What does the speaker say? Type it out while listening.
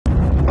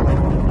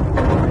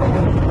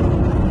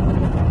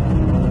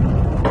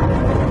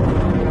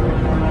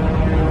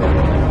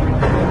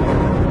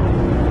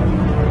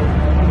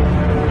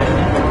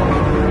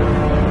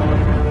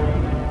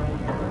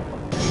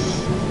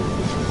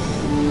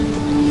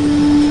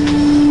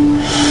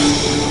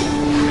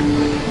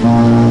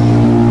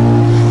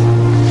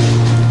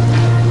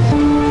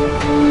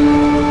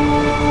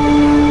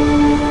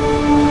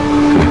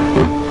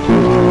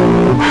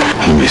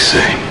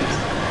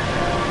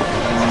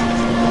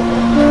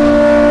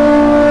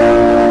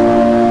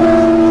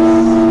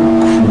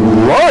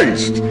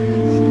Christ!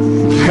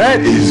 That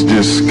is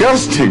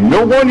disgusting.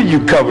 No wonder you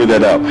covered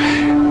that up.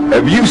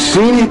 Have you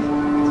seen it?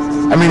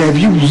 I mean, have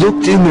you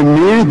looked in the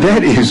mirror?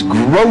 That is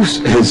gross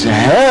as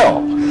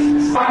hell. All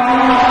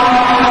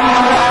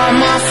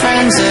my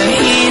friends are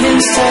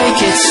heathens,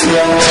 take it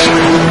slow.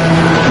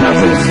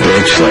 Nothing a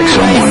bitch like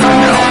someone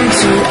I know.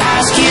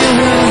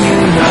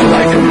 I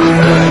like him.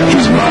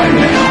 He's mine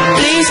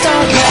now. Please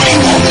don't let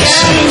me get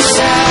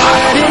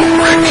inside and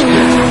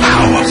move.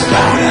 How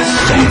about a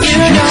thank you?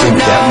 You think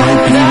that might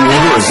be the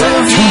order, or is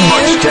that too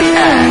much to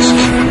ask?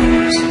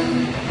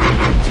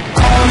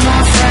 All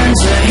my friends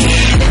are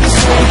heathens,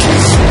 take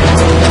it slow.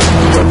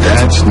 But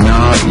that's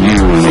not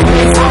you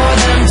anymore,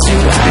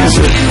 is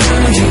it?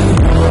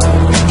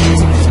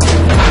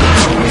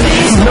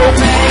 Please don't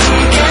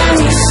make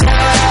any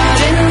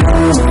sudden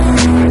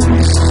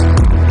moves.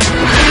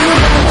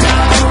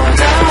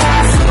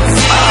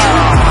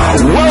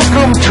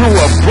 Welcome to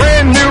a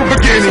brand new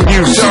beginning,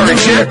 you sorry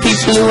shit.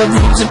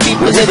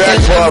 We'll be back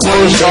for our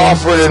first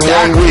offering in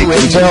 1 week.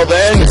 Until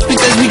then, just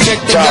because we check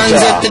the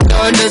guns at the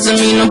door doesn't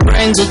mean our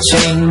brains will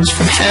change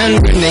from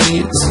hand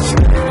grenades.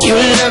 You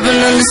will never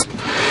understand.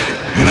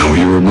 you know,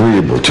 you're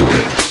agreeable to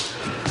it.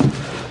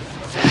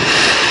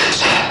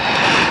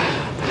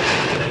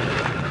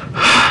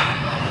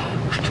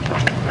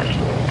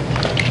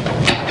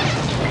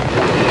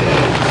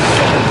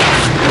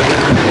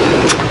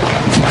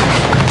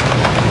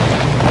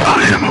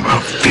 I am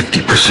about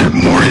 50%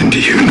 more into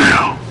you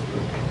now.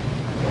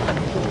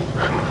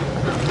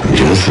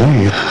 Just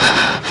saying.